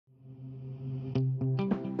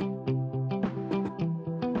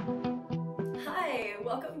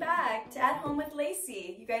Home with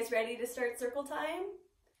Lacey. You guys ready to start circle time?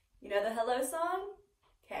 You know the hello song?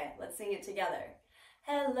 Okay, let's sing it together.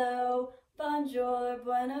 Hello, bonjour,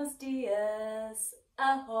 buenos dias,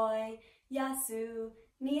 ahoy, yasu,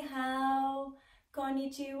 ni hao,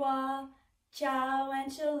 konnichiwa, ciao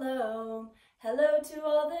and shalom. Hello to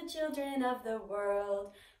all the children of the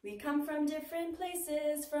world. We come from different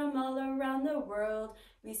places, from all around the world.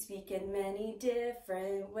 We speak in many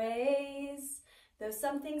different ways. Though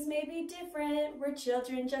some things may be different, we're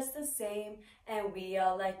children just the same, and we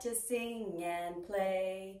all like to sing and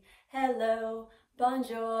play. Hello,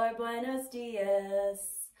 bonjour, buenos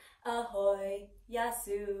dias, ahoy,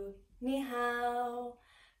 yasu, ni hao,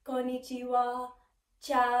 konnichiwa,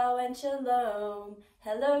 ciao and shalom.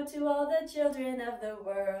 Hello to all the children of the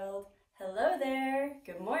world. Hello there.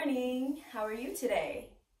 Good morning. How are you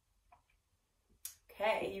today?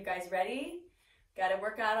 Okay, you guys ready? Got to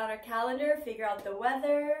work out on our calendar, figure out the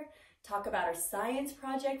weather, talk about our science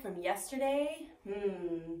project from yesterday.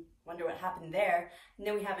 Wonder what happened there. And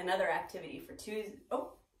then we have another activity for Tuesday.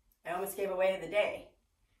 Oh, I almost gave away the day,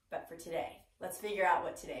 but for today. Let's figure out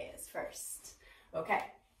what today is first. Okay,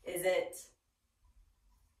 is it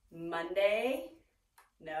Monday?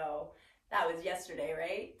 No, that was yesterday,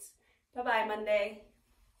 right? Bye-bye, Monday.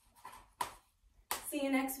 See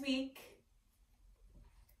you next week.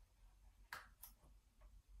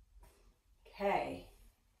 Okay,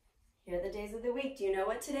 here are the days of the week. Do you know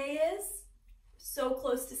what today is? So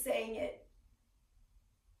close to saying it.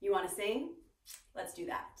 You want to sing? Let's do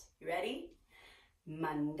that. You ready?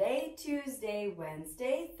 Monday, Tuesday,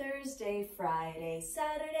 Wednesday, Thursday, Friday,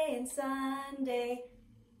 Saturday, and Sunday.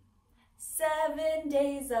 7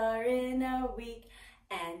 days are in a week,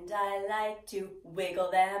 and I like to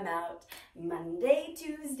wiggle them out. Monday,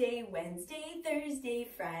 Tuesday, Wednesday, Thursday,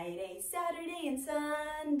 Friday, Saturday, and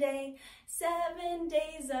Sunday. 7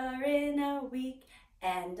 days are in a week,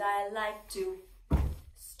 and I like to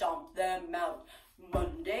stomp them out.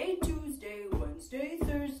 Monday, Tuesday, Wednesday,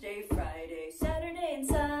 Thursday, Friday, Saturday, and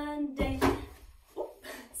Sunday.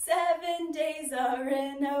 7 days are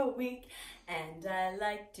in a week, and I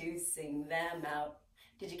like to sing them out.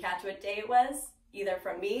 Did you catch what day it was? Either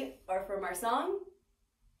from me or from our song?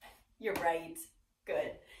 You're right.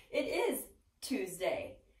 Good. It is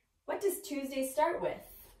Tuesday. What does Tuesday start with?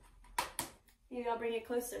 Maybe I'll bring it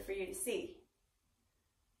closer for you to see.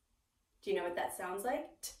 Do you know what that sounds like?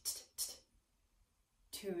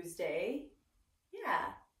 Tuesday.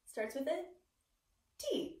 Yeah, starts with a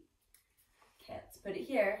T. Okay, let's put it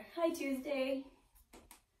here. Hi, Tuesday.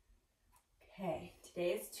 Okay,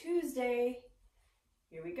 today is Tuesday.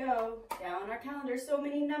 Here we go. Down our calendar, so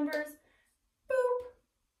many numbers. Boop.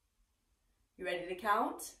 You ready to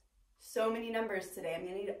count? So many numbers today. I'm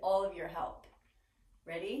gonna need all of your help.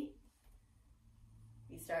 Ready?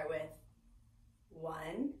 We start with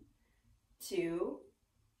 1, 2,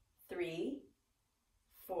 3,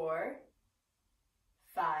 4,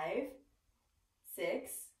 5,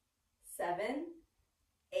 6, 7,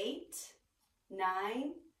 8,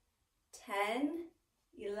 9, 10,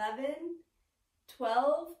 11,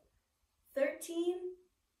 12, 13,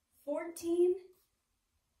 14,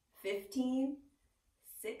 15,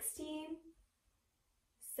 16,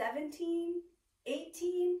 17,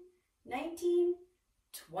 18, 19,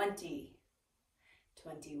 20,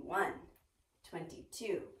 21,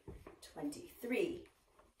 22, 23,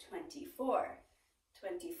 24,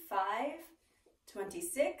 25,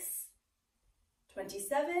 26,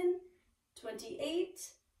 27,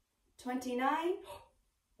 28, 29.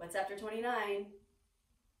 What's after 29?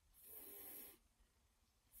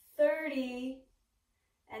 30,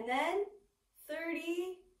 and then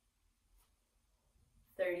 30,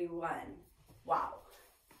 31. Wow.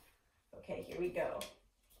 Okay, here we go.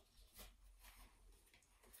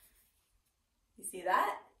 You see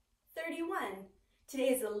that? 31. Today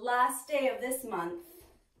is the last day of this month,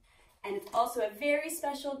 and it's also a very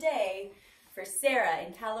special day for Sarah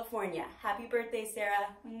in California. Happy birthday,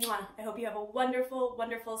 Sarah. Mwah. I hope you have a wonderful,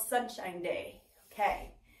 wonderful sunshine day.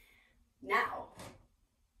 Okay, now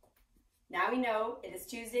we know it is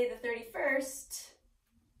Tuesday the 31st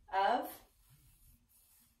of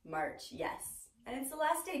March, yes. And it's the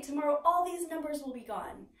last day. Tomorrow, all these numbers will be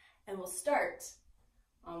gone. And we'll start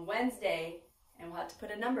on Wednesday, and we'll have to put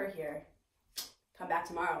a number here. Come back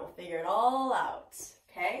tomorrow, we'll figure it all out,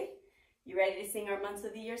 okay? You ready to sing our months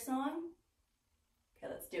of the year song? Okay,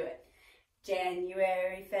 let's do it.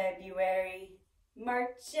 January, February,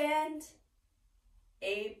 March and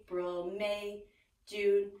April, May,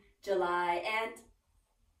 June, July and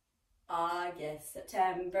August,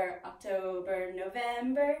 September, October,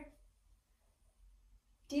 November,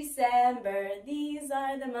 December, these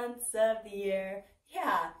are the months of the year.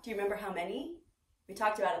 Yeah, do you remember how many? We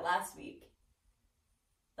talked about it last week.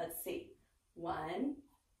 Let's see. 1,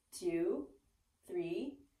 2,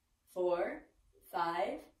 3, 4, 5,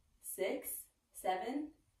 6, 7,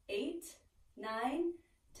 8, 9,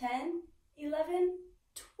 10, 11,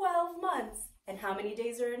 12 months. And how many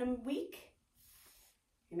days are in a week?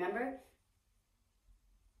 Remember?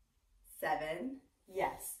 7.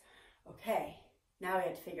 Yes. Okay. Now we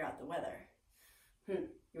have to figure out the weather. You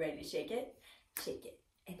ready to shake it? Shake it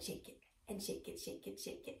and shake it and shake it, shake it,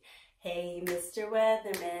 shake it. Hey, Mr.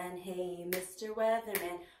 Weatherman, hey, Mr.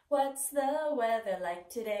 Weatherman, what's the weather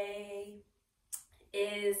like today?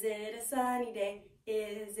 Is it a sunny day?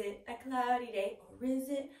 Is it a cloudy day? Or is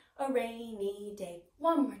it a rainy day?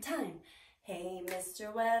 One more time. Hey,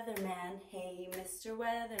 Mr. Weatherman, hey, Mr.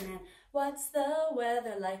 Weatherman, what's the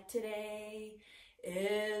weather like today?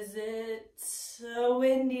 Is it a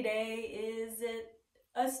windy day? Is it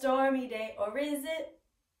a stormy day? Or is it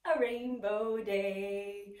a rainbow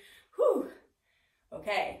day? Whew.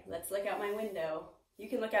 Okay, let's look out my window. You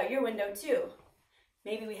can look out your window too.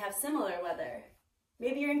 Maybe we have similar weather.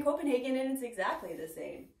 Maybe you're in Copenhagen and it's exactly the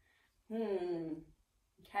same.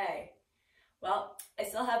 Okay. Well, I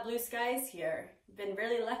still have blue skies here. Been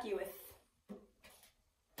really lucky with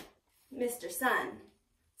Mr. Sun.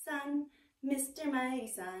 Sun, Mr. Mighty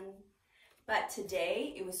Sun. But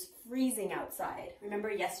today it was freezing outside. Remember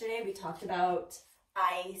yesterday we talked about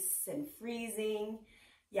ice and freezing?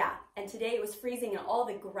 Yeah, and today it was freezing and all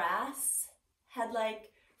the grass had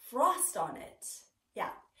like frost on it. Yeah,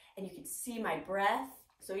 and you could see my breath.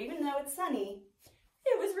 So even though it's sunny,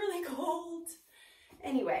 it was really cold.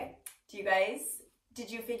 Anyway, did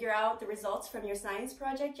you figure out the results from your science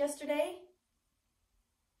project yesterday?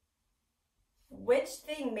 Which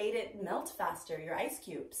thing made it melt faster, your ice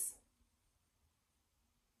cubes?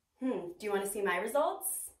 Do you want to see my results?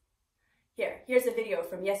 Here's a video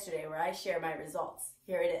from yesterday where I share my results.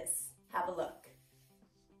 Here it is. Have a look.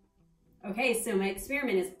 Okay, so my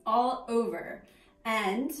experiment is all over.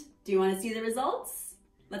 And do you want to see the results?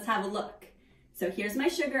 Let's have a look. So here's my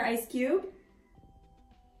sugar ice cube.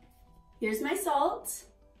 Here's my salt.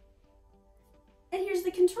 And here's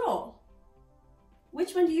the control.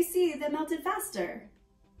 Which one do you see that melted faster?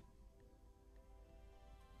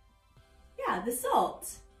 Yeah, the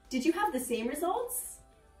salt. Did you have the same results?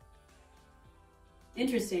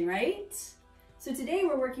 Interesting, right? So today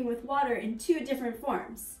we're working with water in 2 different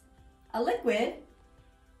forms. A liquid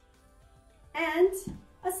and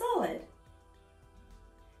a solid.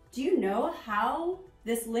 Do you know how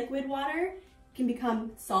this liquid water can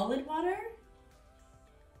become solid water?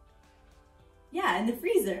 Yeah, in the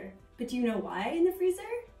freezer. But do you know why in the freezer?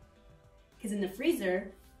 Because in the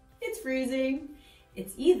freezer, it's freezing.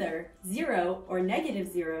 It's either 0 or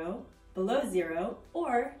 -0, below 0,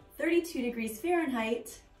 or 32 degrees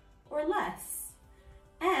Fahrenheit or less.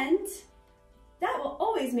 And that will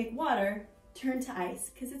always make water turn to ice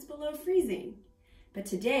because it's below freezing. But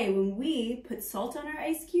today, when we put salt on our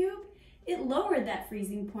ice cube, it lowered that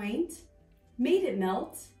freezing point, made it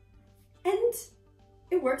melt, and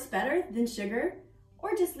it works better than sugar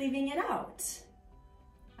or just leaving it out.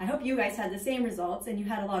 I hope you guys had the same results and you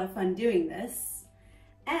had a lot of fun doing this.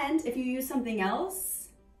 And if you use something else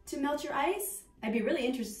to melt your ice, I'd be really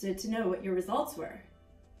interested to know what your results were.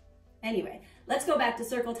 Anyway, let's go back to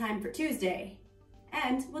circle time for Tuesday,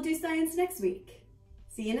 and we'll do science next week.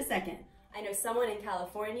 See you in a second. I know someone in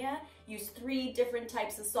California used 3 different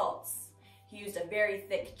types of salts. He used a very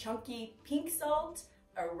thick, chunky pink salt,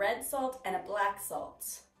 a red salt, and a black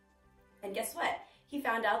salt. And guess what? He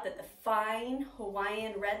found out that the fine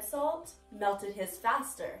Hawaiian red salt melted his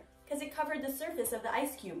faster because it covered the surface of the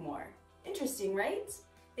ice cube more. Interesting, right?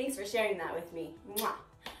 Thanks for sharing that with me. Mwah.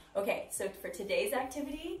 Okay, so for today's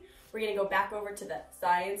activity, we're gonna go back over to the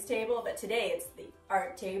science table, but today it's the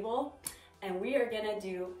art table, and we are gonna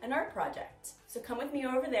do an art project. So come with me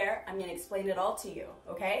over there. I'm gonna explain it all to you,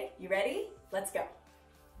 okay? You ready? Let's go.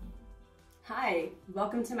 Hi,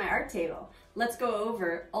 welcome to my art table. Let's go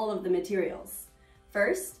over all of the materials.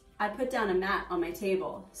 First, I put down a mat on my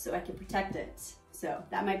table so I can protect it. So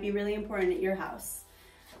that might be really important at your house.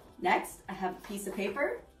 Next, I have a piece of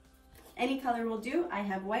paper. Any color will do. I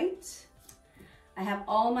have white. I have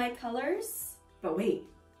all my colors, but wait,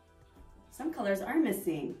 some colors are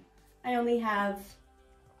missing. I only have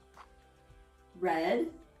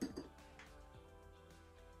red,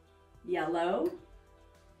 yellow,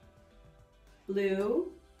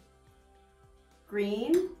 blue,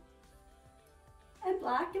 green, and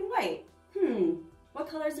black and white. What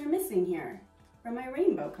colors are missing here from my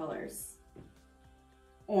rainbow colors?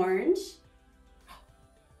 Orange,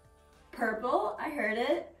 purple, I heard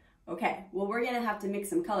it. Okay, well we're gonna have to mix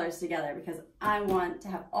some colors together because I want to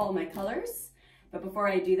have all my colors. But before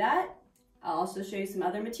I do that, I'll also show you some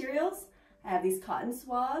other materials. I have these cotton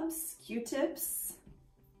swabs, Q-tips.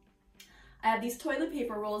 I have these toilet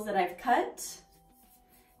paper rolls that I've cut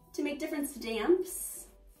to make different stamps.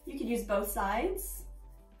 You could use both sides.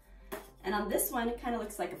 And on this one, it kind of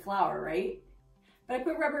looks like a flower, right? But I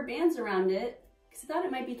put rubber bands around it because I thought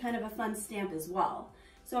it might be kind of a fun stamp as well.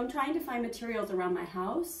 So I'm trying to find materials around my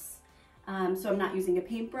house. So I'm not using a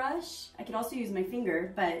paintbrush. I could also use my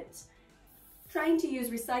finger, but trying to use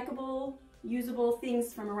recyclable, usable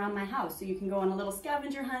things from around my house. So you can go on a little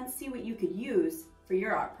scavenger hunt, see what you could use for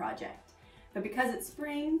your art project. But because it's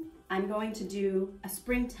spring, I'm going to do a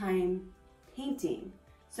springtime painting.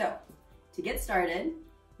 So to get started,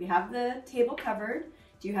 we have the table covered.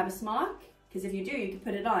 Do you have a smock? Because if you do, you can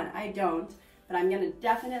put it on. I don't, but I'm gonna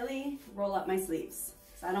definitely roll up my sleeves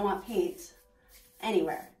because I don't want paint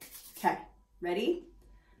anywhere. Okay, ready?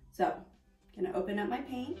 So, I'm gonna open up my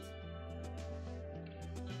paint.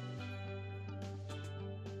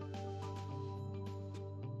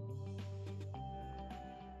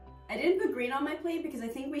 I didn't put green on my plate because I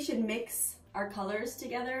think we should mix our colors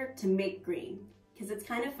together to make green because it's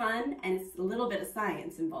kind of fun and it's a little bit of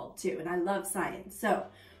science involved too, and I love science. So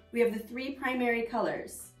we have the three primary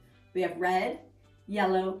colors. We have red,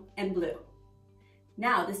 yellow, and blue.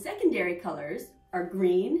 Now the secondary colors are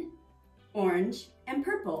green, orange, and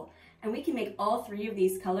purple, and we can make all three of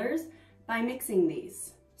these colors by mixing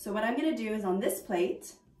these. So what I'm gonna do is on this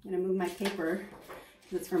plate, I'm gonna move my paper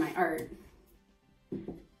because it's for my art.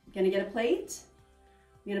 I'm gonna get a plate.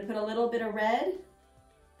 I'm gonna put a little bit of red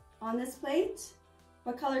on this plate.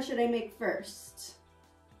 What color should I make first?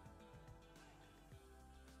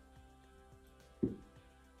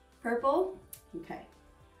 Purple? Okay.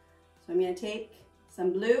 So I'm gonna take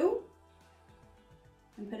some blue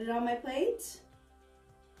and put it on my plate.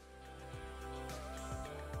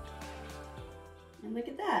 And look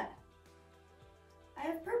at that. I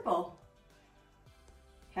have purple.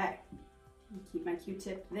 Okay. Keep my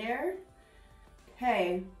Q-tip there.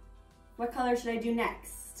 Okay, what color should I do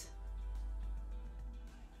next?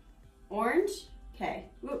 Orange? Okay,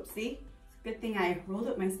 whoops, see? It's a good thing I rolled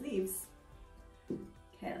up my sleeves.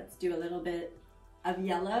 Okay, let's do a little bit of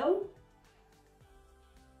yellow.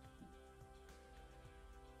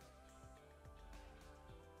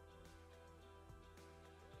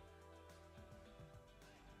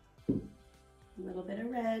 A little bit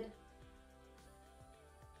of red.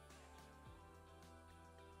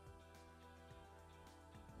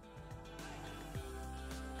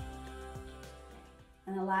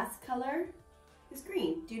 And the last color is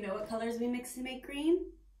green. Do you know what colors we mixed to make green?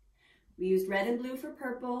 We used red and blue for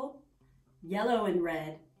purple, yellow and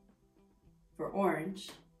red for orange.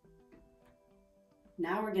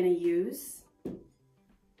 Now we're going to use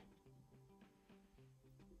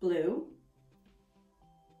blue,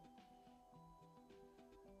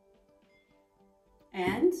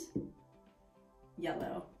 and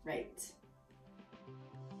yellow, right.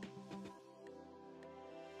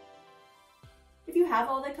 If you have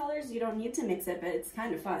all the colors, you don't need to mix it, but it's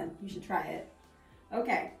kind of fun. You should try it.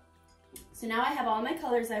 Okay, so now I have all my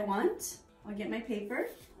colors I want. I'll get my paper,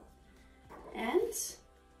 and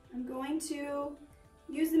I'm going to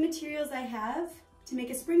use the materials I have to make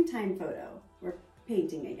a springtime photo, or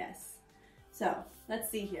painting, I guess. So, let's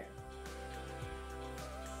see here.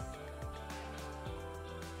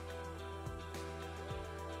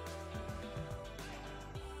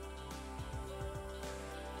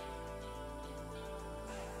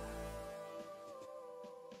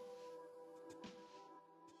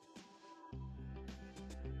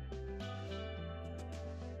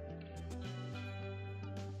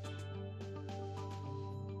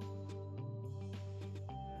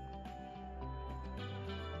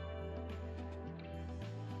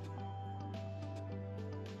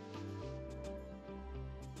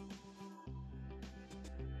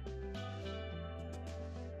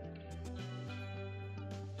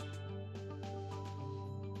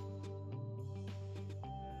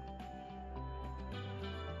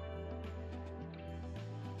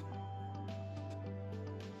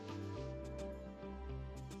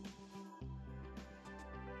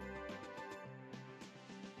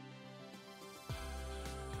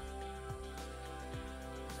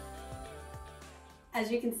 As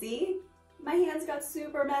you can see, my hands got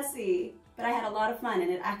super messy, but I had a lot of fun and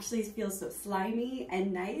it actually feels so slimy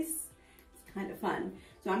and nice. It's kind of fun.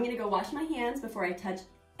 So I'm gonna go wash my hands before I touch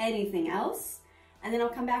anything else, and then I'll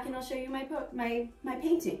come back and I'll show you my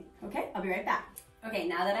painting, okay? I'll be right back. Okay,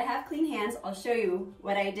 now that I have clean hands, I'll show you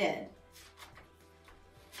what I did.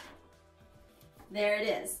 There it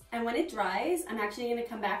is. And when it dries, I'm actually gonna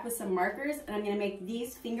come back with some markers and I'm gonna make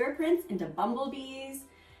these fingerprints into bumblebees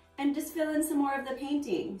and just fill in some more of the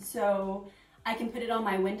painting. So I can put it on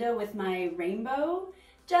my window with my rainbow,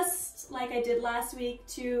 just like I did last week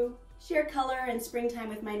to share color and springtime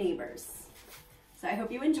with my neighbors. So I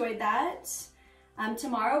hope you enjoyed that.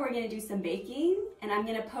 Tomorrow we're gonna do some baking and I'm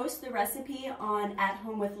gonna post the recipe on At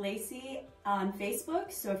Home with Lacey on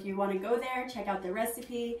Facebook. So if you wanna go there, check out the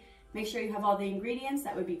recipe, make sure you have all the ingredients,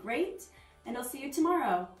 that would be great. And I'll see you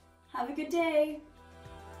tomorrow. Have a good day.